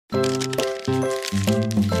Hey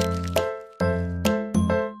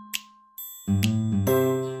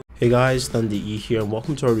guys, Thunder E here, and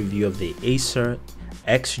welcome to our review of the Acer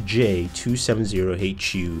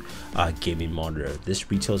XG270HU gaming monitor. This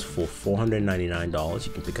retails for $499.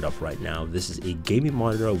 You can pick it up right now. This is a gaming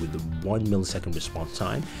monitor with a 1 millisecond response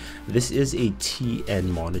time. This is a TN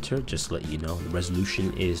monitor, just to let you know. The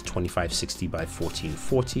resolution is 2560 by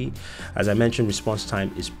 1440. As I mentioned, response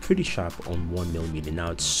time is pretty sharp on 1mm. Now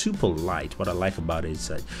it's super light. What I like about it is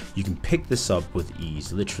that you can pick this up with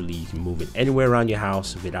ease. Literally, you can move it anywhere around your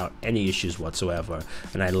house without any issues whatsoever,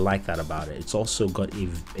 and I like that about it. It's also got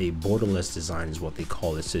a borderless design, is what they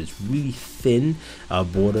call it. So it's really thin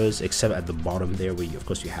borders, except at the bottom there, where of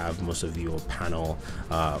course you have most of your panel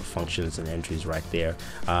functions and entries right there.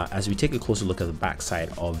 As we take a closer look at the back side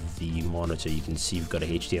of the monitor, you can see you've got a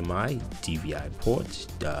HDMI, DVI port,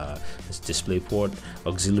 this display port,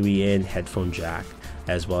 auxiliary in, headphone jack,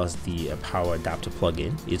 as well as the power adapter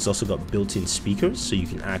plug-in. It's also got built-in speakers, so you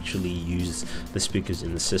can actually use the speakers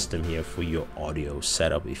in the system here for your audio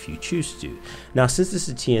setup if you choose to. Now, since this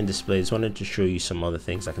is a TN display, I just wanted to show you some other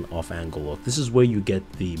things, like an off-angle look. This is where you get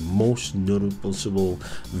the most noticeable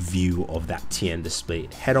view of that TN display.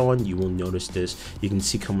 Head-on, you will notice this. You can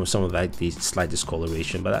see some of like the slight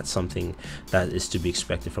discoloration, but that's something that is to be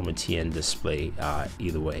expected from a TN display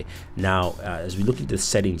either way. Now, as we look into the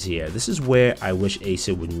settings here, this is where I wish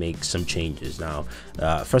Acer would make some changes. Now,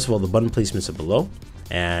 first of all, the button placements are below,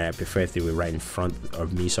 and I prefer if they were right in front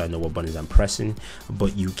of me so I know what buttons I'm pressing.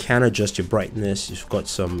 But you can adjust your brightness. You've got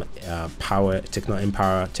some power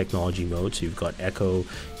technology mode. So you've got echo,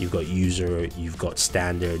 you've got user, you've got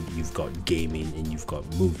standard, you've got gaming, and you've got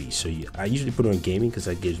movie. So I usually put it on gaming because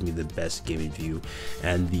that gives me the best gaming view,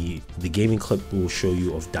 and the gaming clip will show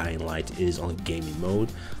you of Dying Light is on gaming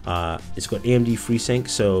mode. It's got AMD FreeSync,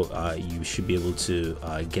 so you should be able to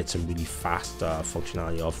get some really fast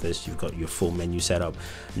functionality off this. You've got your full menu setup.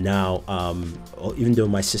 Now, even though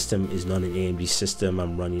my system is not an AMD system,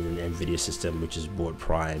 I'm running an NVIDIA system, which is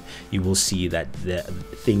BooredFemme. You will see that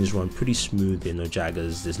things run pretty smooth. There are no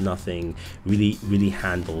jaggers. There's nothing. Really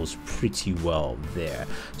handles pretty well there.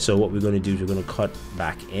 So what we're going to do is we're going to cut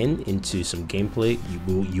back into some gameplay.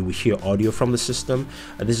 You will hear audio from the system.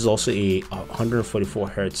 This is also a 144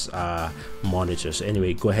 hertz monitor. So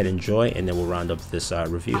anyway, go ahead and enjoy, and then we'll round up this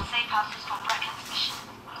review.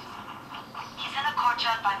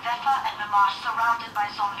 By Vefa and Mimar, surrounded by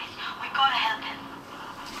zombies. We gotta help him.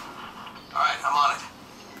 Alright, I'm on it.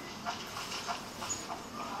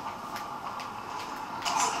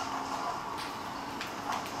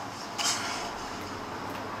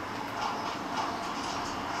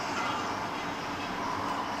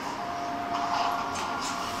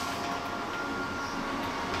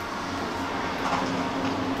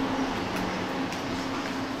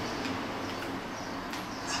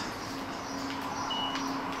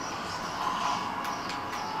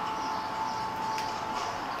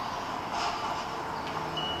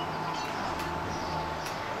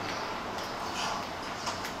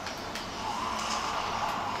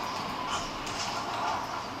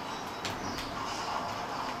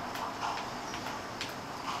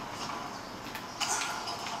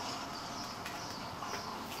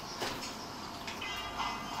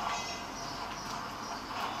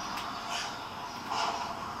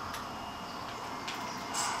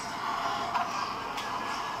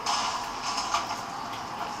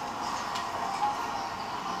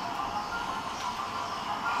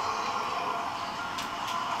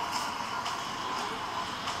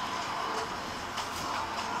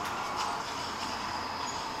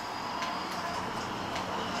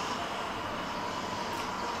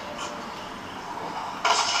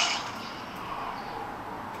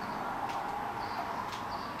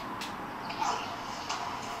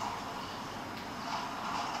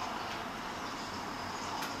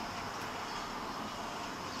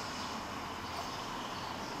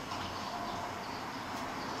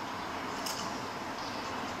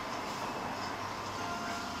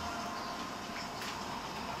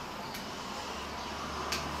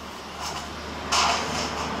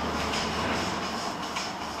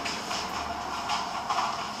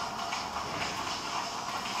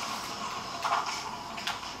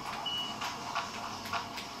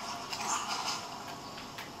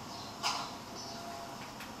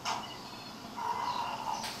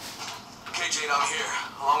 Jade, I'm here,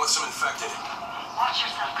 along with some infected. Watch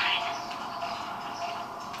yourself, Crane.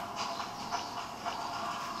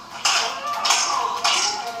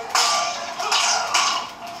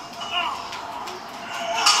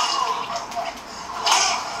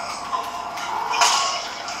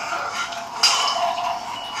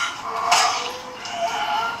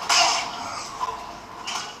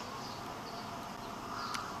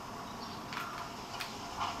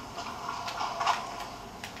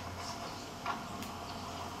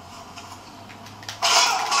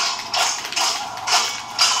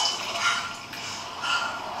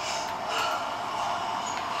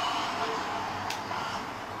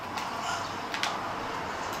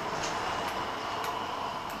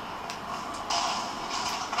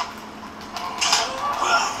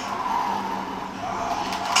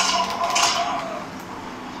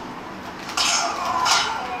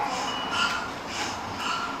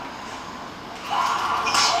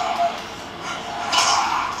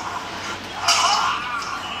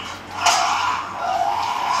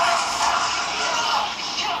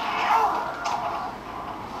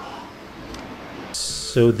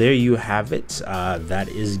 So there you have it. That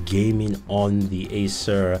is gaming on the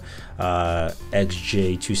Acer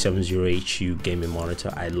XG270HU gaming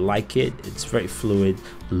monitor. I like it. It's very fluid,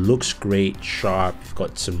 looks great, sharp. You've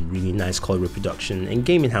got some really nice color reproduction, and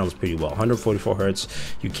gaming handles pretty well. 144 hertz,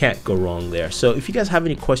 you can't go wrong there. So if you guys have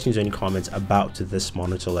any questions or any comments about this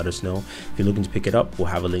monitor, let us know. If you're looking to pick it up, we'll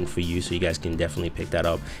have a link for you, so you guys can definitely pick that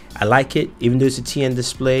up. I like it, even though it's a TN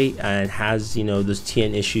display and has, you know, those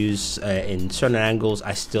TN issues in certain angles.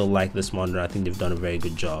 I still like this monitor. I think they've done a very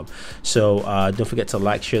good job. So don't forget to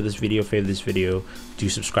like, share this video, favorite this video, do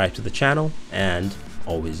subscribe to the channel, and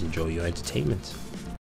always enjoy your entertainment.